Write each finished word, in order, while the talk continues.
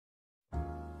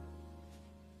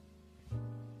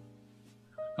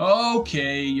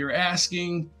Okay, you're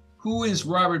asking, who is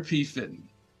Robert P. Fitton?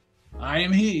 I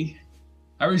am he.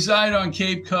 I reside on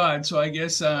Cape Cod, so I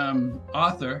guess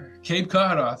Cape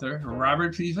Cod author,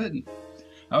 Robert P. Fitton.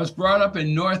 I was brought up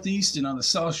in Northeastern on the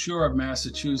South Shore of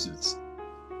Massachusetts.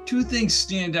 Two things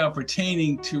stand out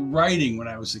pertaining to writing when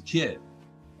I was a kid,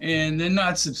 and they're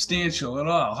not substantial at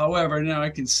all. However, now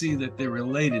I can see that they're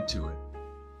related to it.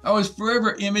 I was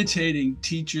forever imitating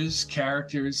teachers,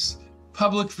 characters,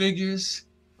 public figures,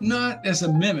 not as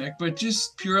a mimic, but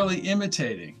just purely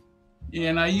imitating.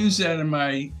 And I use that in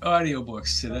my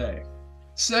audiobooks today.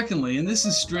 Secondly, and this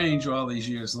is strange all these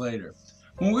years later,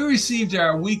 when we received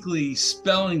our weekly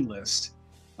spelling list,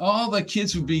 all the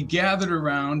kids would be gathered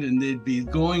around and they'd be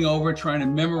going over trying to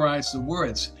memorize the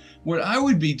words. What I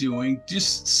would be doing,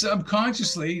 just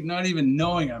subconsciously, not even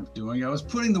knowing I'm doing, I was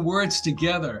putting the words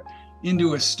together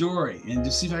into a story and to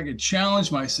see if I could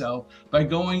challenge myself by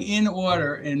going in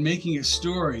order and making a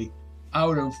story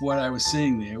out of what I was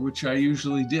seeing there, which I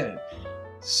usually did.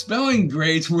 Spelling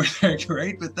grades weren't that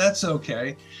great, but that's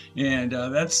okay. And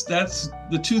that's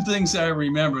the two things I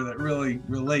remember that really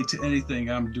relate to anything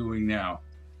I'm doing now.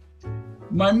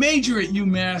 My major at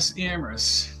UMass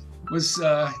Amherst was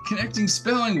connecting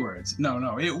spelling words.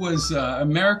 No, it was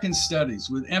American Studies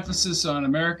with emphasis on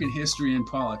American history and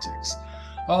politics.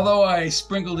 Although I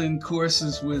sprinkled in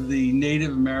courses with the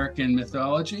Native American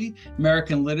mythology,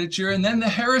 American literature, and then the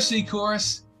heresy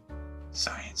course,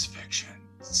 science fiction.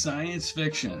 Science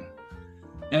fiction.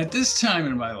 And at this time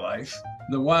in my life,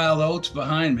 the wild oats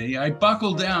behind me, I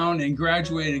buckled down and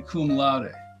graduated cum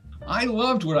laude. I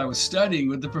loved what I was studying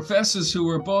with the professors who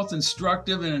were both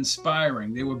instructive and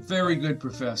inspiring. They were very good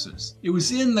professors. It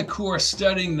was in the course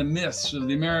studying the myths of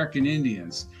the American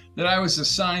Indians that I was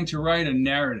assigned to write a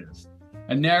narrative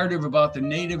about the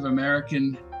Native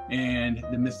American and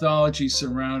the mythology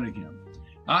surrounding him.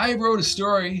 I wrote a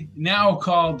story now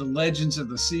called The Legends of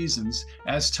the Seasons,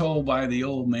 as told by the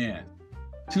old man.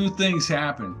 Two things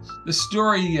happened. The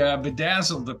story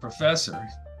bedazzled the professor.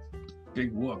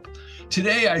 Big whoop.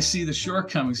 Today I see the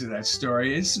shortcomings of that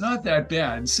story. It's not that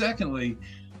bad. And secondly,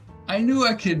 I knew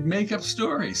I could make up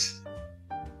stories.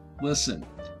 Listen,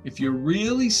 if you're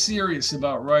really serious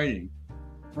about writing,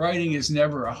 writing is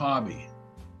never a hobby.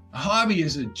 A hobby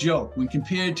is a joke when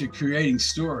compared to creating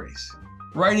stories.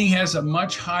 Writing has a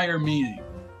much higher meaning.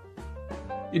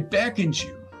 It beckons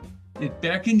you.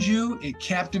 It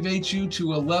captivates you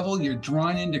to a level you're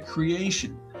drawn into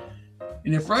creation.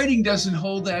 And if writing doesn't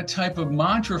hold that type of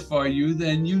mantra for you,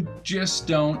 then you just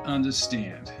don't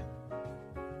understand.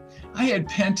 I had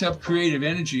pent-up creative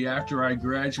energy after I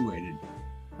graduated,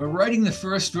 but writing the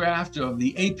first draft of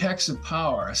The Apex of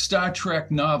Power, a Star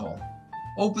Trek novel,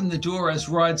 opened the door, as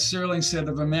Rod Serling said,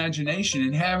 of imagination,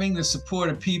 and having the support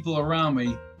of people around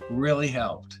me really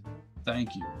helped.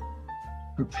 Thank you.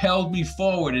 Propelled me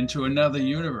forward into another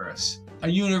universe, a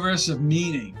universe of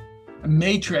meaning, a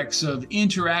matrix of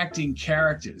interacting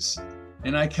characters,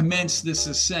 and I commenced this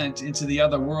ascent into the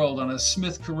other world on a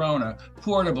Smith Corona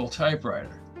portable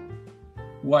typewriter.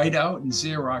 Whiteout and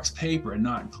Xerox paper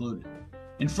not included.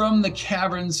 And from the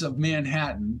caverns of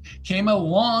Manhattan came a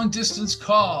long-distance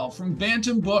call from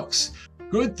Bantam Books.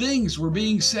 Good things were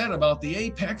being said about the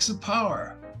apex of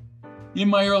power. In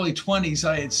my early 20s,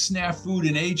 I had snafu'd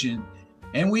an agent,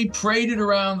 and we paraded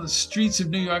around the streets of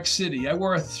New York City. I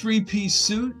wore a three-piece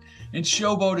suit and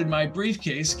showboated my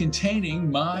briefcase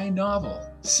containing my novel.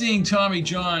 Seeing Tommy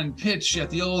John pitch at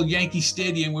the old Yankee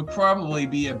Stadium would probably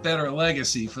be a better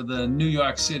legacy for the New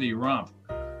York City romp.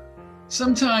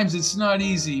 Sometimes it's not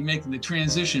easy making the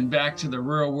transition back to the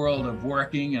real world of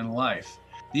working and life.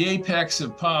 The apex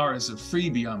of power is a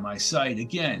freebie on my site.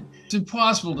 Again, it's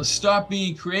impossible to stop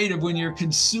being creative when you're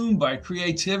consumed by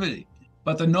creativity.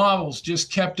 But the novels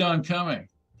just kept on coming.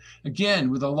 Again,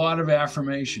 with a lot of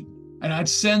affirmation. And I'd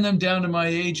send them down to my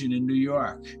agent in New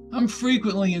York. I'm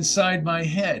frequently inside my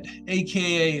head,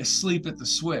 AKA asleep at the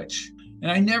switch.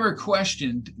 And I never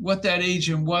questioned what that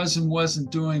agent was and wasn't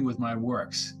doing with my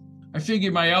works. I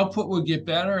figured my output would get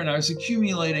better, and I was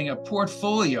accumulating a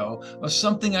portfolio of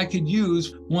something I could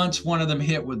use once one of them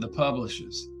hit with the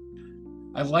publishers.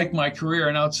 I liked my career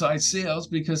in outside sales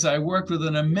because I worked with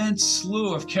an immense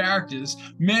slew of characters,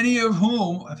 many of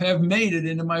whom have made it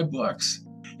into my books,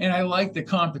 and I liked the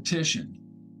competition.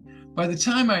 By the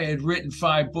time I had written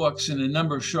 5 books and a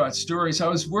number of short stories, I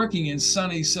was working in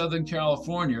sunny Southern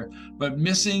California, but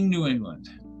missing New England.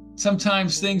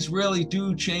 Sometimes things really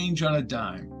do change on a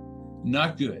dime.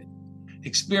 Not good.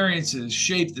 Experiences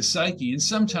shape the psyche, and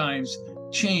sometimes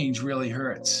change really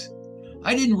hurts.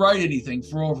 I didn't write anything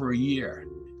for over a year.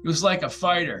 It was like a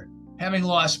fighter having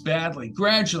lost badly,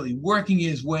 gradually working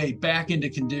his way back into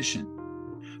condition.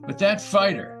 But that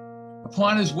fighter,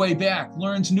 upon his way back,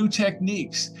 learns new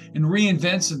techniques and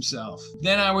reinvents himself.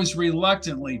 Then I was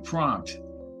reluctantly prompt.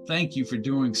 Thank you for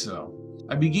doing so.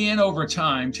 I began over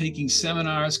time taking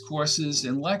seminars, courses,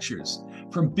 and lectures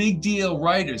from big deal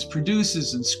writers,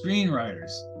 producers, and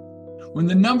screenwriters. When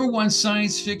the #1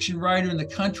 science fiction writer in the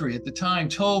country at the time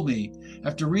told me,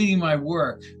 after reading my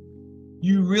work,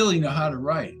 "You really know how to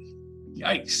write."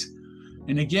 Yikes.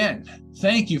 And again,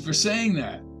 thank you for saying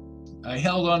that. I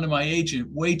held on to my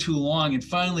agent way too long and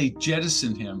finally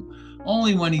jettisoned him,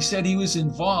 only when he said he was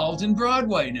involved in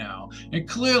Broadway now and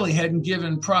clearly hadn't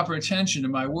given proper attention to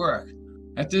my work.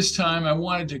 At this time, I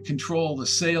wanted to control the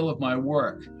sale of my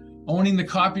work, owning the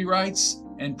copyrights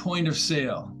and point of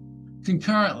sale.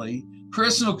 Concurrently,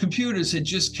 personal computers had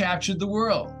just captured the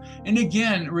world. And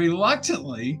again,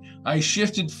 reluctantly, I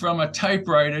shifted from a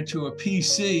typewriter to a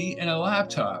PC and a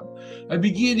laptop. I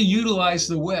began to utilize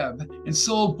the web and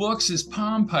sold books as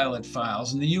Palm Pilot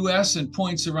files in the US and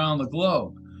points around the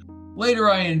globe. Later,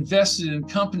 I invested in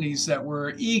companies that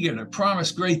were eager to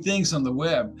promise great things on the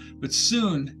web, but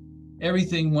soon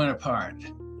everything went apart.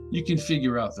 You can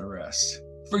figure out the rest.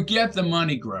 Forget the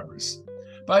money grubbers.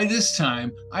 By this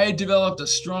time, I had developed a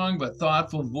strong but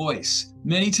thoughtful voice,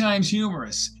 many times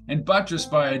humorous and buttressed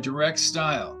by a direct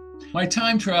style. My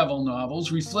time travel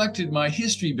novels reflected my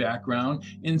history background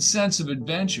and sense of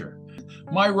adventure.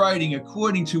 My writing,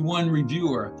 according to one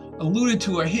reviewer, alluded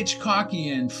to a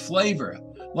Hitchcockian flavor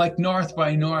like North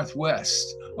by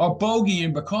Northwest or Bogey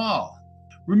and Bacall.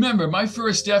 Remember, my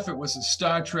first effort was a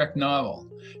Star Trek novel.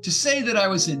 To say that I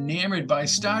was enamored by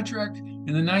Star Trek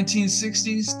in the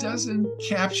 1960s doesn't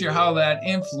capture how that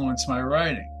influenced my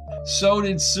writing. So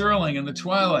did Serling in The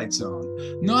Twilight Zone.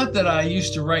 Not that I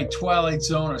used to write Twilight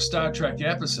Zone or Star Trek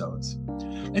episodes.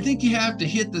 I think you have to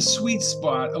hit the sweet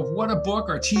spot of what a book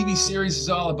or TV series is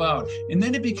all about, and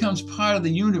then it becomes part of the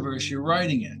universe you're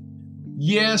writing in.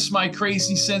 Yes, my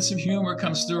crazy sense of humor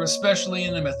comes through, especially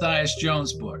in the Matthias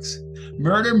Jones books.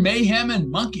 Murder, mayhem, and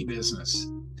monkey business.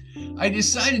 I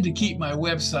decided to keep my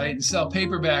website and sell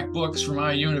paperback books from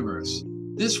our universe.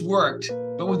 This worked,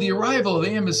 but with the arrival of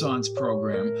Amazon's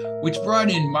program, which brought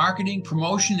in marketing,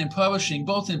 promotion, and publishing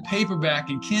both in paperback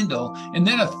and Kindle, and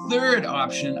then a third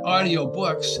option,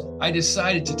 audiobooks, I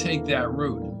decided to take that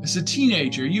route. As a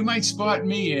teenager, you might spot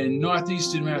me in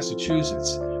northeastern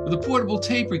Massachusetts with a portable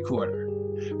tape recorder,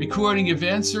 recording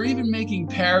events or even making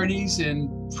parodies and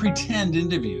pretend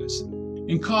interviews.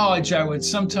 In college, I would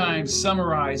sometimes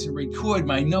summarize and record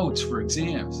my notes for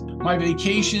exams. My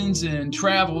vacations and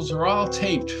travels are all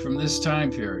taped from this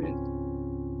time period.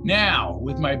 Now,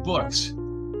 with my books,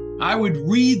 I would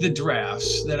read the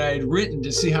drafts that I had written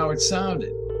to see how it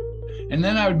sounded, and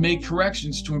then I would make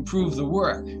corrections to improve the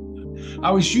work.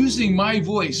 I was using my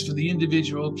voice for the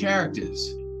individual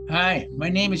characters. Hi, my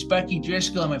name is Bucky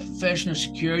Driscoll. I'm a professional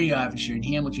security officer in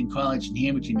Hamilton College in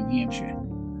Hamilton, New Hampshire.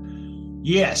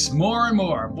 Yes, more and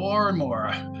more,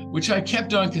 which I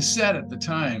kept on cassette at the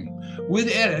time.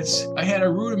 With edits, I had a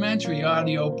rudimentary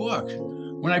audio book.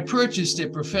 When I purchased a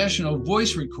professional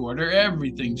voice recorder,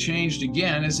 everything changed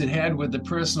again as it had with the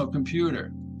personal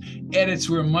computer. Edits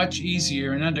were much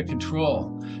easier and under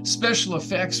control. Special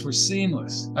effects were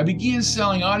seamless. I began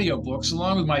selling audiobooks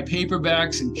along with my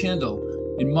paperbacks and Kindle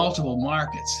in multiple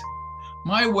markets.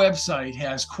 My website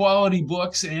has quality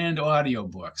books and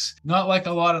audiobooks, not like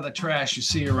a lot of the trash you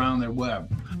see around their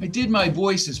web. I did my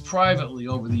voices privately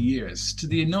over the years, to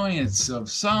the annoyance of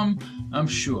some, I'm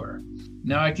sure.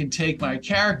 Now I can take my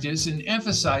characters and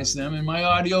emphasize them in my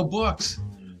audiobooks.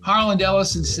 Harland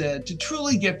Ellison said, to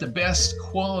truly get the best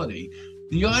quality,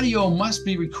 the audio must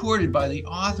be recorded by the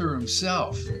author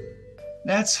himself.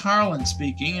 That's Harlan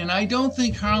speaking, and I don't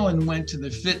think Harlan went to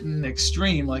the Fitton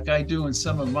extreme like I do in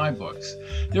some of my books.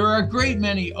 There are a great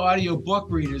many audio book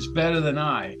readers better than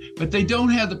I, but they don't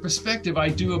have the perspective I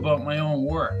do about my own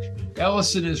work.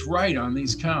 Ellison is right on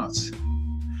these counts.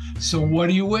 So what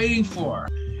are you waiting for?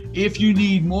 If you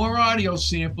need more audio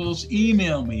samples,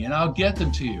 email me and I'll get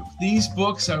them to you. These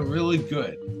books are really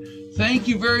good. Thank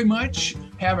you very much.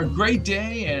 Have a great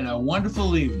day and a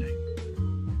wonderful evening.